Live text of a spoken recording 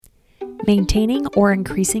maintaining or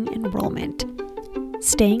increasing enrollment,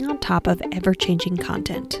 staying on top of ever-changing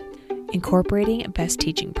content, incorporating best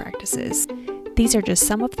teaching practices. These are just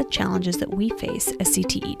some of the challenges that we face as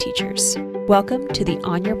CTE teachers. Welcome to the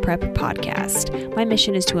On Your Prep podcast. My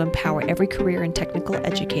mission is to empower every career and technical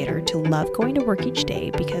educator to love going to work each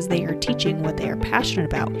day because they are teaching what they are passionate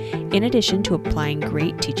about, in addition to applying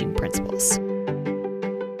great teaching principles.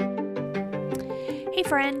 Hey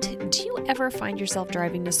friend, do you ever find yourself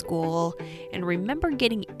driving to school and remember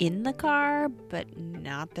getting in the car, but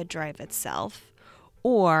not the drive itself?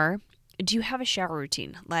 Or do you have a shower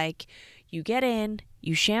routine? Like you get in,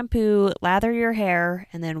 you shampoo, lather your hair,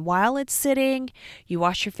 and then while it's sitting, you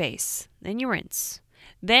wash your face, then you rinse.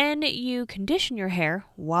 Then you condition your hair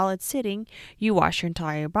while it's sitting, you wash your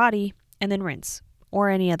entire body, and then rinse, or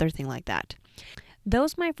any other thing like that.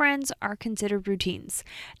 Those, my friends, are considered routines.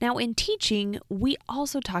 Now, in teaching, we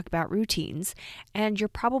also talk about routines, and you're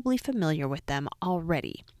probably familiar with them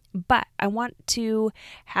already. But I want to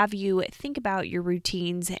have you think about your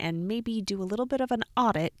routines and maybe do a little bit of an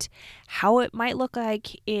audit, how it might look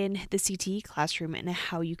like in the CTE classroom and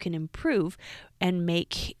how you can improve and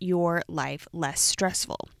make your life less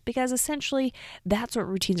stressful. Because essentially, that's what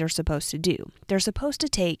routines are supposed to do. They're supposed to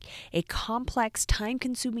take a complex,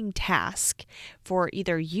 time-consuming task for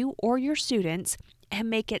either you or your students and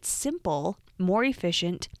make it simple, more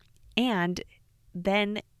efficient, and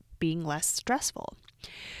then being less stressful.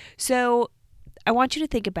 So I want you to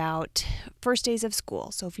think about first days of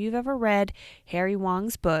school. So if you've ever read Harry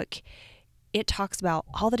Wong's book, it talks about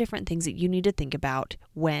all the different things that you need to think about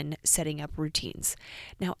when setting up routines.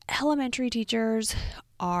 Now, elementary teachers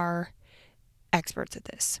are experts at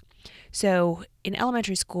this. So in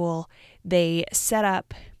elementary school, they set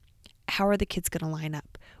up, how are the kids going to line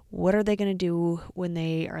up? What are they going to do when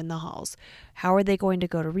they are in the halls? How are they going to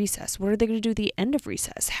go to recess? What are they going to do at the end of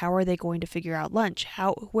recess? How are they going to figure out lunch?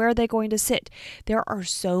 Where are they going to sit? There are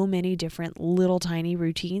so many different little tiny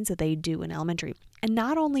routines that they do in elementary. And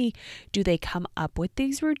not only do they come up with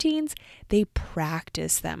these routines, they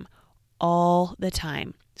practice them all the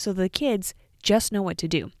time. So the kids just know what to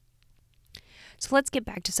do. So let's get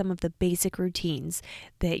back to some of the basic routines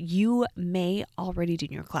that you may already do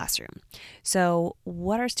in your classroom. So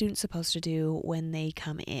what are students supposed to do when they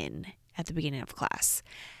come in at the beginning of class?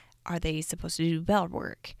 Are they supposed to do bell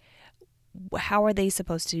work? How are they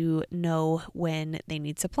supposed to know when they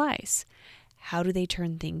need supplies? How do they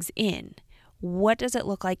turn things in? What does it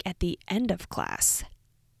look like at the end of class?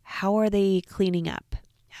 How are they cleaning up?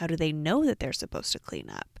 How do they know that they're supposed to clean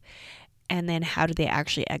up? And then how do they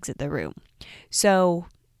actually exit the room? So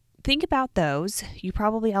think about those. You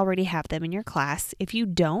probably already have them in your class. If you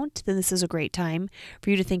don't, then this is a great time for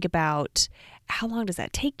you to think about how long does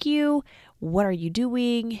that take you? What are you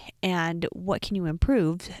doing? And what can you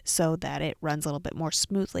improve so that it runs a little bit more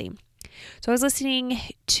smoothly? So I was listening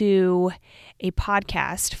to a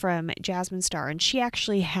podcast from Jasmine Star, and she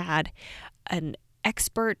actually had an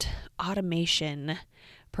expert automation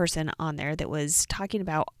person on there that was talking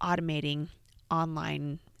about automating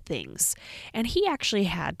online things. And he actually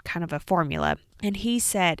had kind of a formula, and he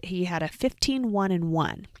said he had a 15, 1, and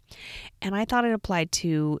 1. And I thought it applied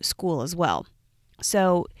to school as well.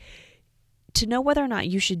 So to know whether or not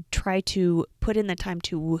you should try to put in the time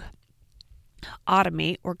to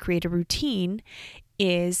automate or create a routine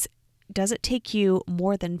is, does it take you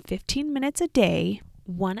more than 15 minutes a day,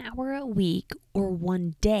 1 hour a week, or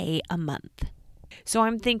 1 day a month? So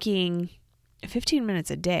I'm thinking 15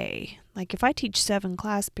 minutes a day. Like if I teach 7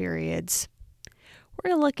 class periods,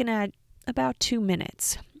 we're looking at about 2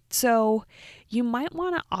 minutes. So you might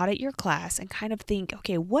want to audit your class and kind of think,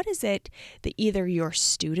 okay, what is it that either your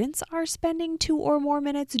students are spending 2 or more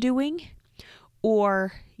minutes doing,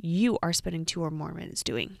 or you are spending 2 or more minutes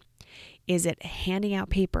doing? Is it handing out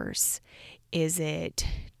papers? Is it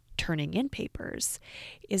turning in papers?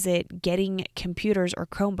 Is it getting computers or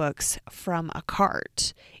Chromebooks from a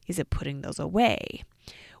cart? Is it putting those away?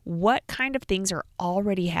 What kind of things are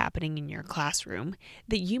already happening in your classroom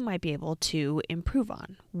that you might be able to improve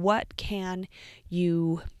on? What can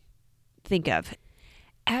you think of?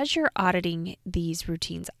 As you're auditing these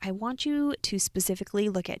routines, I want you to specifically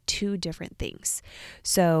look at 2 different things.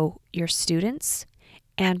 So your students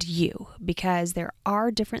and you, because there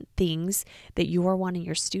are different things that you are wanting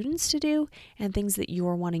your students to do and things that you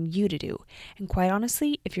are wanting you to do. And quite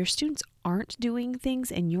honestly, if your students aren't doing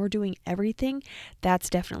things and you're doing everything, that's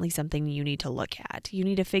definitely something you need to look at. You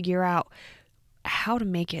need to figure out how to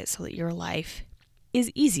make it so that your life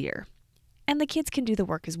is easier and the kids can do the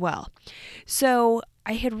work as well. So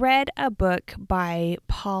I had read a book by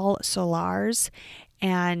Paul Solarz,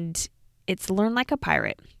 and it's Learn Like a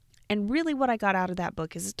Pirate. And really what I got out of that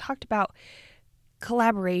book is it talked about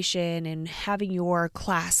collaboration and having your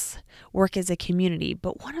class work as a community.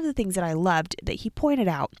 But one of the things that I loved that he pointed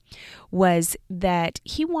out was that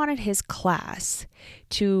he wanted his class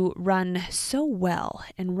to run so well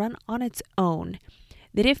and run on its own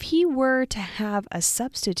that if he were to have a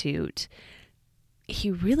substitute,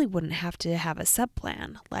 he really wouldn't have to have a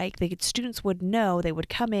sub-plan. Like the students would know, they would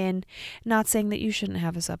come in, not saying that you shouldn't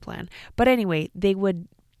have a sub-plan, but anyway, it would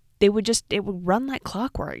run like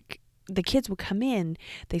clockwork. The kids would come in,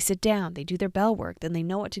 they sit down, they do their bell work, then they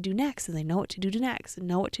know what to do next, and they know what to do next, and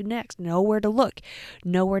know what to do next, know where to look,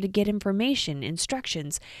 know where to get information,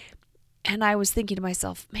 instructions. And I was thinking to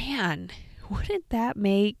myself, man, wouldn't that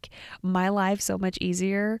make my life so much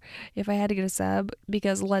easier if I had to get a sub?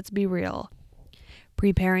 Because let's be real,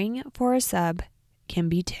 preparing for a sub can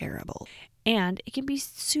be terrible, and it can be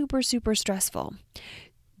super, super stressful.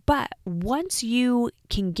 But once you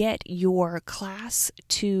can get your class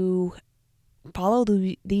to follow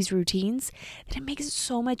these routines, then it makes it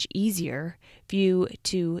so much easier for you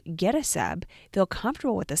to get a sub, feel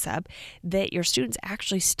comfortable with the sub, that your students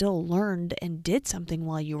actually still learned and did something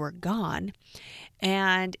while you were gone,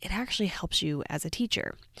 and it actually helps you as a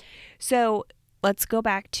teacher. So let's go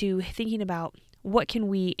back to thinking about what can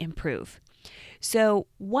we improve. So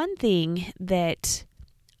one thing that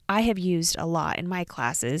I have used a lot in my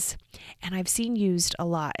classes, and I've seen used a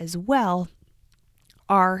lot as well,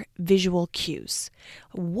 are visual cues.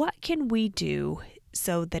 What can we do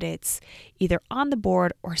so that it's either on the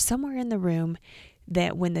board or somewhere in the room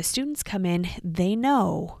that when the students come in, they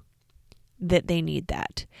know that they need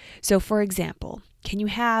that? So for example, can you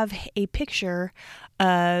have a picture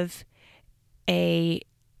of a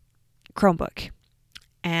Chromebook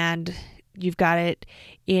and you've got it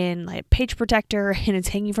in like page protector and it's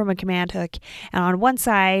hanging from a command hook, and on one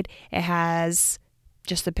side it has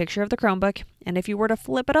just the picture of the Chromebook, and if you were to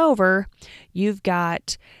flip it over, you've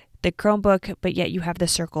got the Chromebook, but yet you have the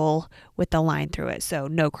circle with the line through it, so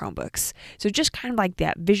no Chromebooks. So just kind of like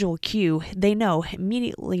that visual cue, they know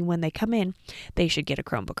immediately when they come in they should get a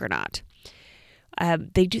Chromebook or not.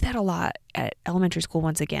 They do that a lot at elementary school,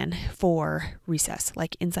 once again, for recess,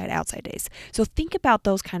 like inside-outside days. So think about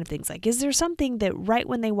those kind of things. Like, is there something that right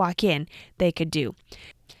when they walk in, they could do?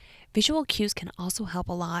 Visual cues can also help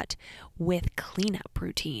a lot with cleanup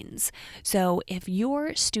routines. So if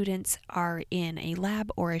your students are in a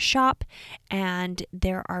lab or a shop and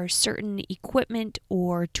there are certain equipment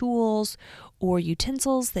or tools or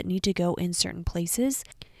utensils that need to go in certain places,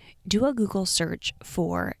 do a Google search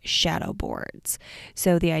for shadow boards.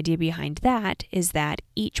 So the idea behind that is that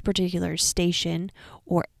each particular station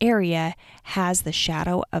or area has the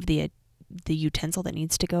shadow of the utensil that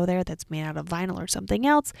needs to go there that's made out of vinyl or something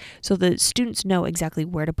else, so the students know exactly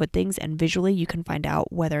where to put things, and visually you can find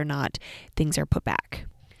out whether or not things are put back.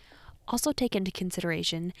 Also take into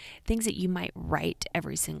consideration things that you might write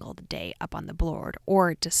every single day up on the board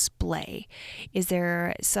or display. Is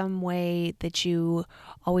there some way that you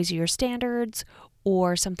always do your standards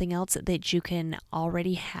or something else that you can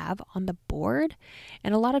already have on the board?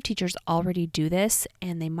 And a lot of teachers already do this,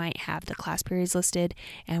 and they might have the class periods listed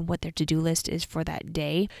and what their to-do list is for that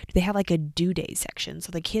day. They have like a due date section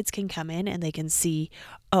so the kids can come in and they can see,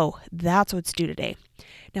 oh, that's what's due today.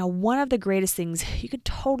 Now, one of the greatest things, you could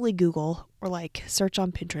totally Google or like search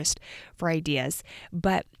on Pinterest for ideas,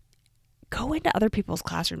 but go into other people's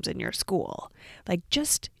classrooms in your school. Like,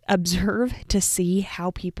 just observe to see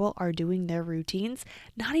how people are doing their routines,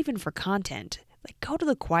 not even for content. Like, go to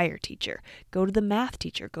the choir teacher, go to the math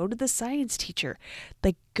teacher, go to the science teacher.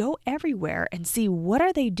 Like, go everywhere and see what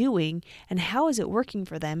are they doing and how is it working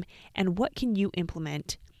for them and what can you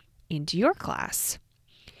implement into your class.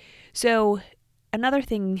 So another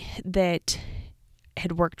thing that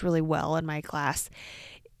had worked really well in my class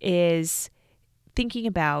is thinking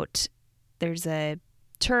about, there's a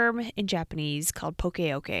term in Japanese called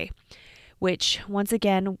poke-oke, which, once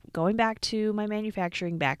again, going back to my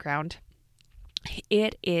manufacturing background,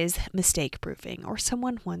 it is mistake proofing, or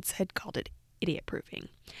someone once had called it idiot proofing.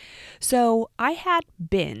 So I had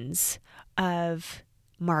bins of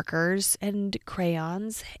markers and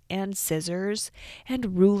crayons and scissors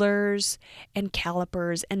and rulers and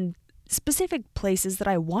calipers and specific places that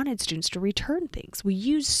I wanted students to return things. We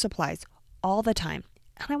used supplies all the time,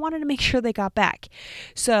 and I wanted to make sure they got back.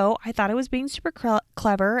 So I thought I was being super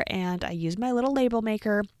clever, and I used my little label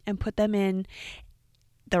maker and put them in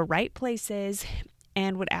the right places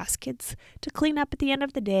and would ask kids to clean up at the end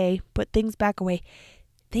of the day, put things back away.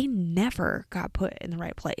 They never got put in the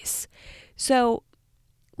right place. So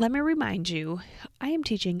let me remind you, I am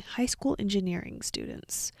teaching high school engineering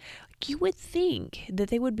students. You would think that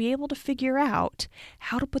they would be able to figure out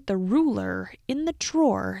how to put the ruler in the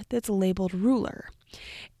drawer that's labeled ruler.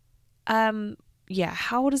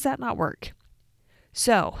 How does that not work?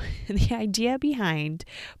 So the idea behind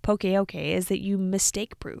Poke-OK is that you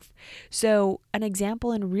mistake proof. So an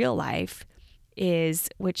example in real life is,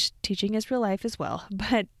 which teaching is real life as well,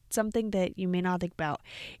 but something that you may not think about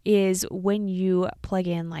is when you plug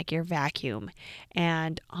in like your vacuum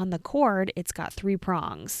and on the cord, it's got 3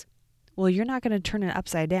 prongs. Well, you're not going to turn it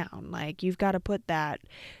upside down. Like you've got to put that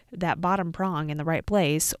bottom prong in the right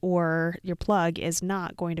place or your plug is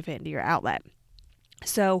not going to fit into your outlet.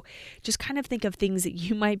 So just kind of think of things that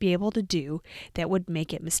you might be able to do that would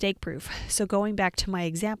make it mistake proof. So going back to my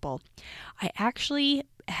example, I actually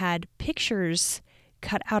had pictures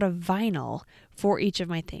cut out of vinyl for each of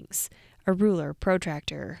my things. A ruler,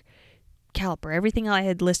 protractor, caliper, everything I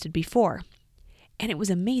had listed before. And it was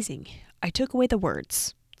amazing. I took away the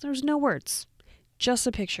words. There was no words, just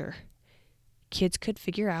a picture. Kids could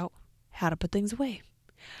figure out how to put things away.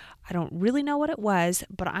 I don't really know what it was,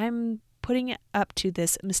 but I'm putting it up to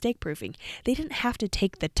this mistake proofing. They didn't have to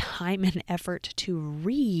take the time and effort to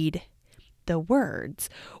read the words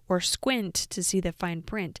or squint to see the fine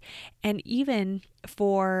print. And even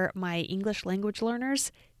for my English language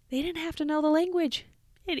learners, they didn't have to know the language.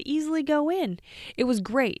 They'd easily go in. It was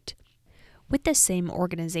great. With the same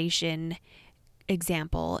organization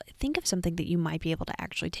example, think of something that you might be able to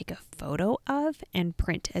actually take a photo of and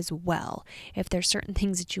print as well. If there's certain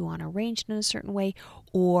things that you want arranged in a certain way,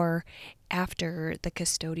 or after the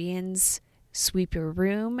custodians sweep your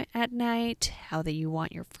room at night, how that you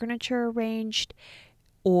want your furniture arranged,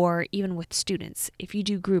 or even with students, if you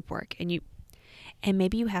do group work and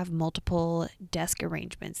maybe you have multiple desk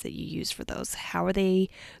arrangements that you use for those. How are they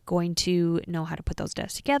going to know how to put those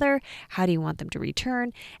desks together? How do you want them to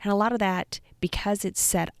return? And a lot of that, because it's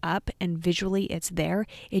set up and visually it's there,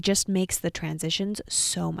 it just makes the transitions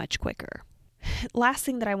so much quicker. Last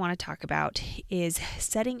thing that I want to talk about is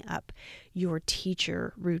setting up your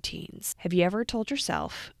teacher routines. Have you ever told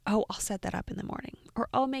yourself, oh, I'll set that up in the morning, or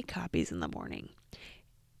I'll make copies in the morning?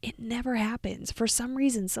 It never happens. For some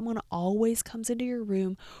reason, someone always comes into your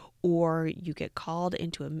room, or you get called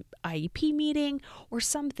into an IEP meeting or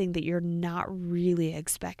something that you're not really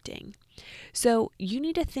expecting. So you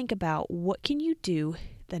need to think about what can you do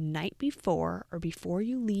the night before or before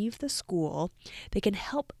you leave the school that can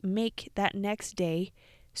help make that next day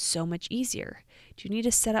so much easier. Do you need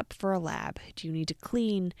to set up for a lab? Do you need to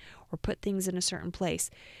clean or put things in a certain place?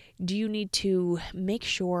 Do you need to make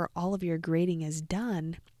sure all of your grading is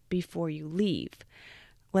done before you leave?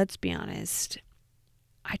 Let's be honest.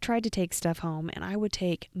 I tried to take stuff home, and I would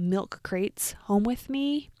take milk crates home with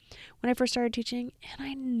me when I first started teaching, and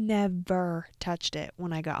I never touched it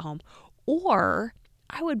when I got home. Or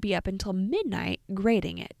I would be up until midnight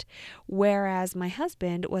grading it. Whereas my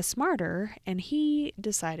husband was smarter, and he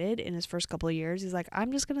decided in his first couple of years, he's like,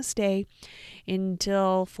 I'm just going to stay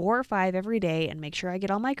until 4 or 5 every day and make sure I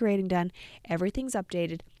get all my grading done. Everything's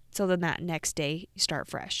updated. So then that next day you start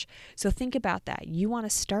fresh. So think about that. You want to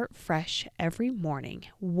start fresh every morning.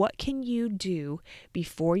 What can you do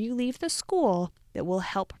before you leave the school that will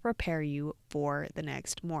help prepare you for the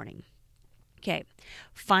next morning? Okay,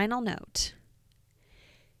 final note.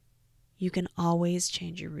 You can always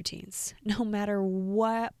change your routines, no matter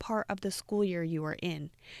what part of the school year you are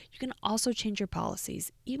in. You can also change your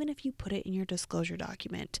policies, even if you put it in your disclosure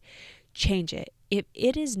document. Change it. If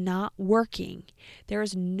it is not working, there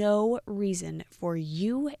is no reason for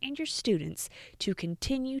you and your students to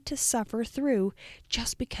continue to suffer through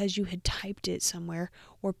just because you had typed it somewhere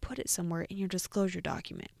or put it somewhere in your disclosure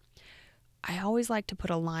document. I always like to put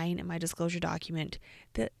a line in my disclosure document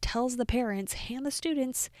that tells the parents and the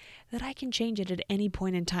students that I can change it at any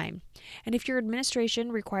point in time. And if your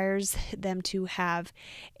administration requires them to have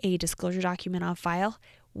a disclosure document on file,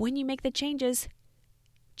 when you make the changes,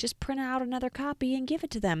 just print out another copy and give it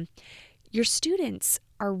to them. Your students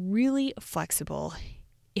are really flexible.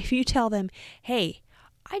 If you tell them, hey,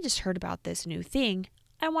 I just heard about this new thing,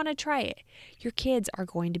 I want to try it. Your kids are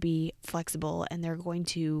going to be flexible and they're going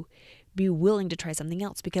to be willing to try something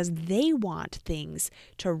else because they want things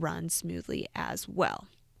to run smoothly as well.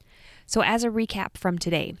 So as a recap from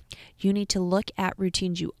today, you need to look at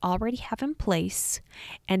routines you already have in place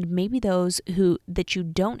and maybe those that you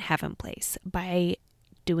don't have in place by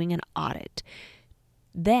doing an audit.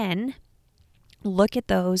 Then look at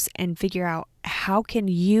those and figure out how can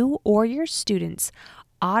you or your students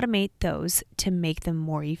automate those to make them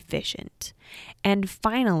more efficient. And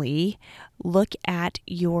finally, look at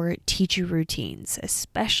your teacher routines,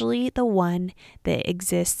 especially the one that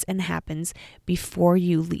exists and happens before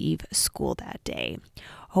you leave school that day.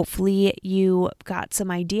 Hopefully, you got some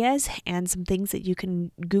ideas and some things that you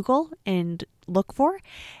can Google and look for,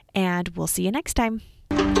 and we'll see you next time.